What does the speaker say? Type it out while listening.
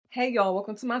Hey y'all,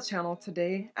 welcome to my channel.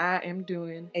 Today I am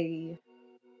doing a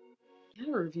not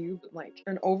a review, but like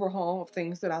an overhaul of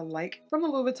things that I like from the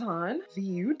Louis Vuitton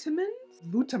Vuittamins.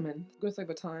 I'm gonna say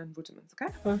Vuittamins,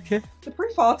 okay? Okay. The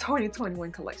pre-fall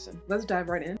 2021 collection. Let's dive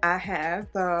right in. I have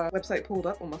the website pulled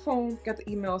up on my phone, got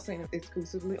the email saying it's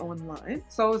exclusively online.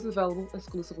 So it's available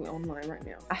exclusively online right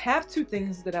now. I have two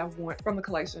things that I want from the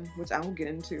collection, which I will get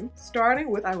into.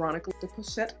 Starting with, ironically, the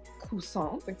Pochette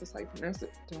Coussin. I think that's how you pronounce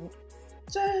it. Don't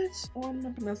judge on my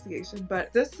pronunciation,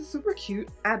 but this is super cute.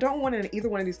 I don't want it in either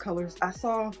one of these colors. I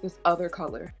saw this other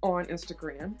color on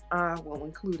Instagram. I will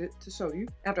include it to show you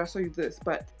after I show you this,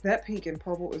 but that pink and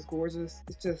purple is gorgeous.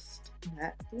 It's just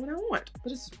not the one I want,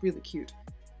 but it's really cute.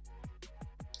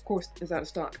 Of course, it's out of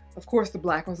stock. Of course, the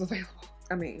black one's available.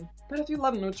 But if you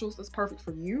love neutrals, that's perfect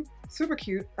for you. Super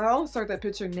cute. I'll insert that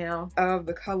picture now of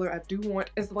the color I do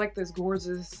want. It's like this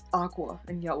gorgeous aqua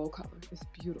and yellow color. It's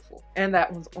beautiful. And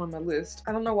that one's on my list.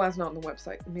 I don't know why it's not on the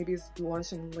website. Maybe it's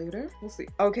launching later. We'll see.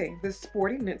 Okay, this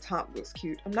sporty knit top looks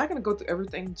cute. I'm not gonna go through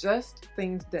everything, just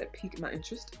things that pique my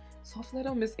interest. So hopefully I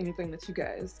don't miss anything that you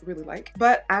guys really like.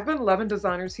 But I've been loving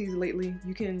designer tees lately.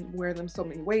 You can wear them so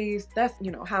many ways. That's, you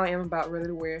know, how I am about ready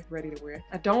to wear.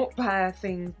 I don't buy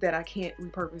things that I can't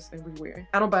repurpose and rewear.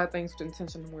 I don't buy things with the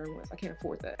intention of wearing once. I can't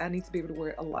afford that. I need to be able to wear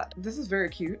it a lot. This is very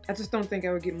cute. I just don't think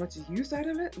I would get much use out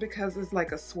of it because it's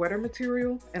like a sweater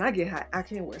material and I get hot. I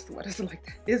can't wear sweaters like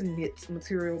that. It's knit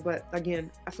material, but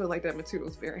again, I feel like that material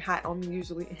is very hot on me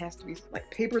usually. It has to be like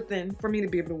paper thin for me to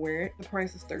be able to wear it. The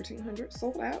price is $1,300,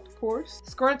 sold out. Of course.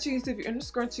 Scrunchies, if you're into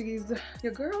scrunchies,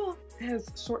 your girl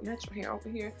has short natural hair over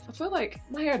here. I feel like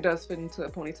my hair does fit into a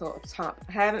ponytail up top.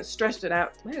 I haven't stretched it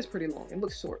out. My hair is pretty long. It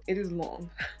looks short. It is long.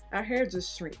 Our hair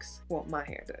just shrinks. Well, my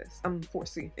hair does. I'm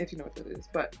 4C, if you know what that is.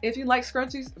 But if you like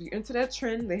scrunchies, if you're into that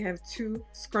trend, they have two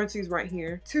scrunchies right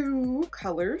here. Two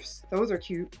colors. Those are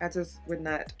cute. I just would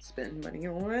not spend money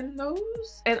on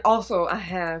those. And also, I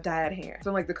have dyed hair. I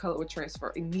feel like the color would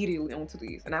transfer immediately onto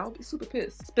these. And I would be super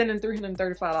pissed spending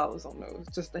 $335 on those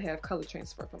just to have color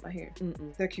transfer from my hair.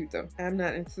 They're cute though. I'm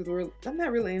not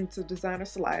really into designer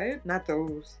slide. Not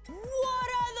those. What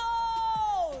are those?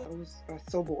 Those are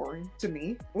so boring to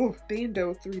me. Ooh,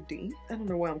 Bando 3D. I don't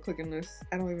know why I'm clicking this.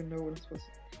 I don't even know what I'm supposed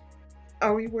to.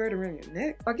 Oh, you wear it around your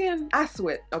neck? Again, I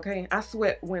sweat, okay? I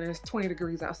sweat when it's 20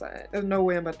 degrees outside. There's no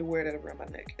way I'm about to wear that around my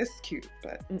neck. It's cute,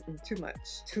 but too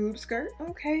much. Tube skirt,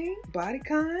 okay.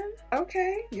 Bodycon,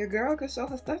 okay. Your girl could show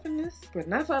her stuff in this, but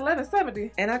not for $11.70.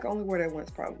 And I can only wear that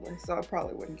once probably, so I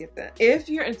probably wouldn't get that. If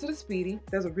you're into the Speedy,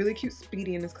 there's a really cute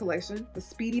Speedy in this collection. The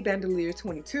Speedy Bandolier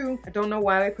 22. I don't know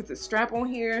why they put this strap on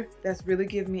here. That's really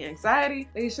giving me anxiety.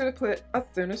 They should have put a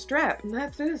thinner strap,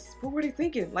 not this. What were they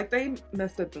thinking? Like they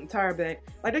messed up the entire bag.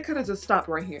 Like they could have just stopped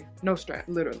right here, no strap,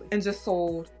 literally, and just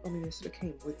sold. I mean, it should have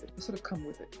came with it. It should have come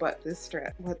with it. But this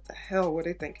strap, what the hell were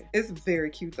they thinking? It's very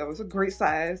cute though. It's a great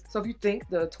size. So if you think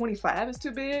the 25 is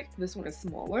too big, this one is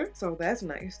smaller. So that's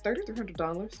nice.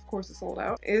 $3,300. Of course, it's sold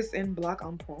out. It's in block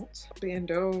en prompt.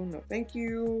 Bando, no thank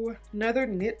you. Another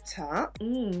knit top.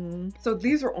 So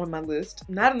these are on my list.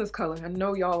 Not in this color. I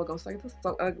know y'all are gonna say this is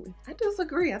so ugly. I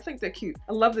disagree. I think they're cute.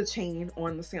 I love the chain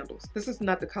on the sandals. This is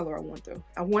not the color I want though.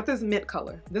 I want this mint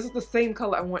color. This is the same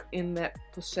color I want in that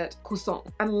Pochette Coussin.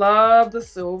 I love the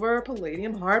silver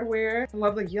palladium hardware. I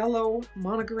love the yellow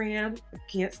monogram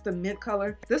against the mint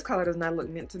color. This color does not look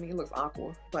mint to me. It looks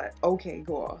aqua, but okay,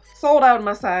 go off. Sold out in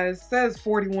my size. Says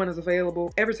 41 is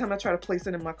available. Every time I try to place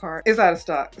it in my cart, it's out of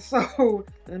stock. So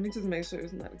let me just make sure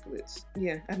it's not a glitch.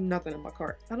 Yeah, I have nothing in my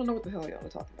cart. I don't know what the hell y'all are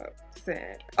talking about.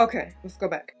 Sad. Okay, let's go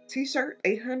back. T-shirt,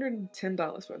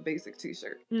 $810 for a basic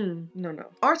t-shirt. No.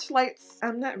 Arch lights,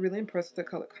 I'm not really impressed with the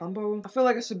color combo. I feel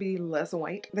like it should be less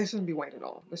white. They shouldn't be white at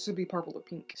all. This should be purple or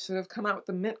pink. Should have come out with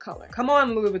the mint color. Come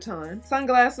on, Louis Vuitton.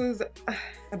 Sunglasses,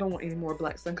 I don't want any more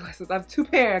black sunglasses. I have two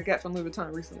pair I got from Louis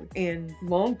Vuitton recently. And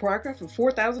long Parker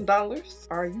for $4,000.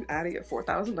 Are you out of your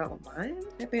 $4,000 mind?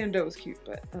 That Bando is cute,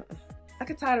 but I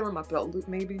could tie it around my belt loop,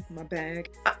 maybe, my bag.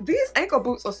 These ankle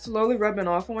boots are slowly rubbing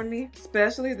off on me,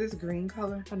 especially this green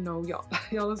color. I know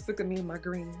y'all are sick of me and my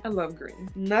green. I love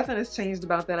green. Nothing has changed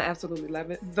about that. I absolutely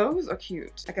love it. Those are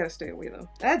cute. I gotta stay away though.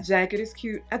 That jacket is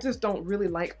cute. I just don't really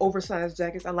like oversized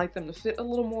jackets. I like them to fit a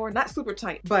little more, not super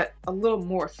tight, but a little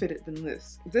more fitted than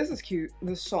this. This is cute,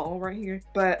 this shawl right here.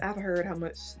 But I've heard how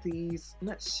much these,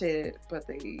 not shed, but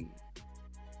they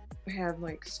have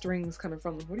like strings coming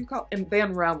from them. What do you call it? And they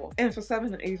unravel. And for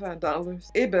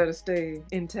 $785, it better stay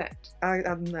intact.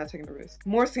 I'm not taking a risk.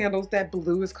 More sandals. That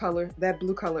blue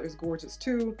color is gorgeous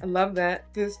too. I love that.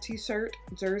 This t-shirt,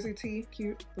 jersey tee,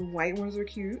 cute. The white ones are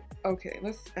cute. Okay,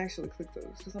 let's actually click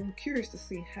those because I'm curious to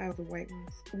see how the white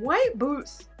ones. White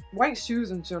boots white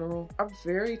shoes in general are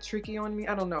very tricky on me.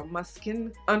 I don't know. My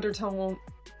skin undertone,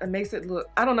 it makes it look,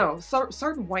 I don't know.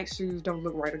 Certain white shoes don't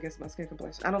look right against my skin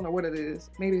complexion. I don't know what it is.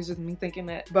 Maybe it's just me thinking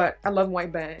that. But I love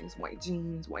white bags, white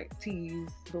jeans, white tees.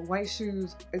 But white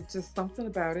shoes, it's just something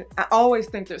about it. I always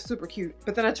think they're super cute.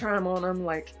 But then I try them on, I'm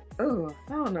like, oh,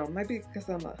 I don't know. Maybe because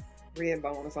I'm a red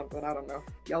bone or something. I don't know.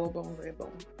 Yellow bone, red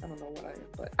bone. I don't know what I am,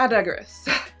 but I digress.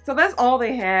 So that's all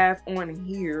they have on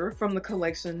here from the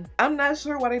collection. I'm not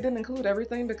sure why they didn't include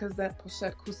everything because that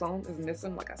Pochette Coussin is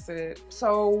missing, like I said.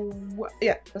 So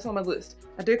yeah, that's on my list.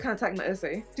 I did contact my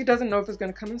SA. She doesn't know if it's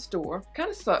gonna come in store.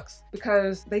 Kind of sucks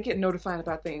because they get notified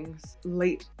about things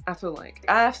late, I feel like.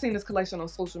 I've seen this collection on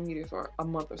social media for a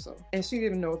month or so and she didn't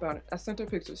even know about it. I sent her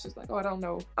pictures. She's like, oh, I don't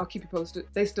know. I'll keep you posted.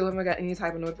 They still haven't got any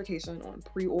type of notification on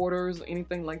pre-orders or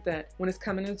anything like that when it's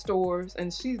coming in stores.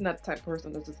 And she's not the type of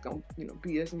person that's just gonna, you know,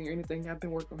 BS me or anything. I've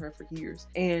been working with her for years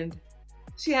and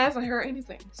she hasn't heard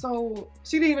anything. So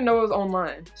she didn't even know it was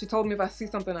online. She told me if I see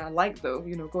something I like though,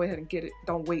 you know, go ahead and get it.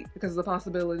 Don't wait because there's a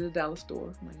possibility the dollar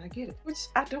store might not get it. Which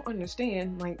I don't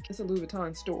understand. Like, it's a Louis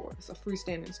Vuitton store. It's a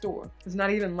freestanding store. It's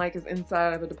not even like it's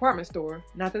inside of a department store.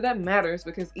 Not that that matters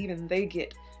because even they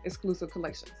get exclusive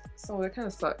collections. So it kind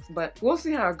of sucks, but we'll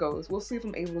see how it goes. We'll see if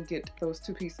I'm able to get those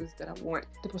two pieces that I want.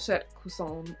 The Pochette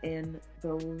Coussin and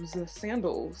those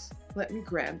sandals. Let me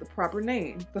grab the proper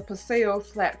name. The Paseo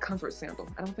Flat Comfort Sandal.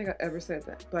 I don't think I ever said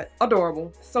that, but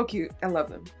adorable. So cute. I love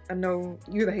them. I know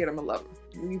you either hate them or love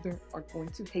them. You either are going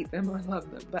to hate them or love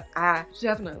them, but I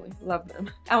definitely love them.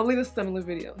 I'll leave a similar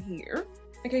video here.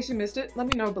 In case you missed it, let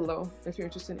me know below if you're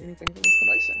interested in anything from this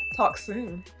collection. Talk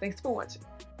soon. Thanks for watching.